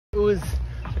was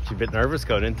actually a bit nervous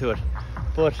going into it,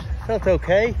 but felt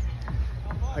okay.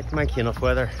 Like manky enough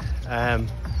weather,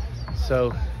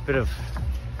 so a bit of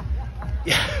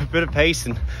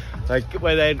pacing, like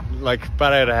when they like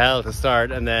bat out of hell to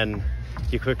start, and then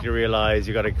you quickly realize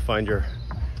you got to find your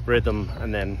rhythm,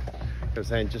 and then I'm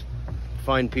saying just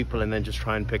find people and then just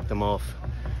try and pick them off.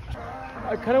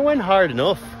 I kind of went hard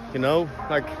enough, you know,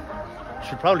 like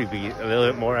should probably be a little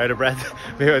bit more out of breath.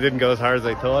 Maybe I didn't go as hard as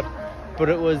I thought, but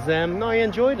it was no, I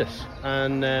enjoyed it.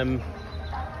 And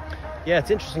yeah,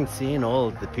 it's interesting seeing all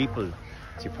the people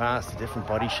as you pass, the different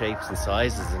body shapes and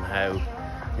sizes, and how,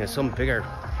 you know, some bigger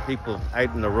people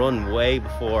out in the run way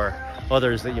before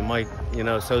others that you might, you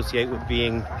know, associate with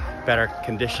being better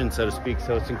conditioned, so to speak.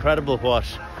 So it's incredible what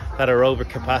that aerobic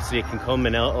capacity can come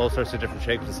in all sorts of different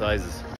shapes and sizes.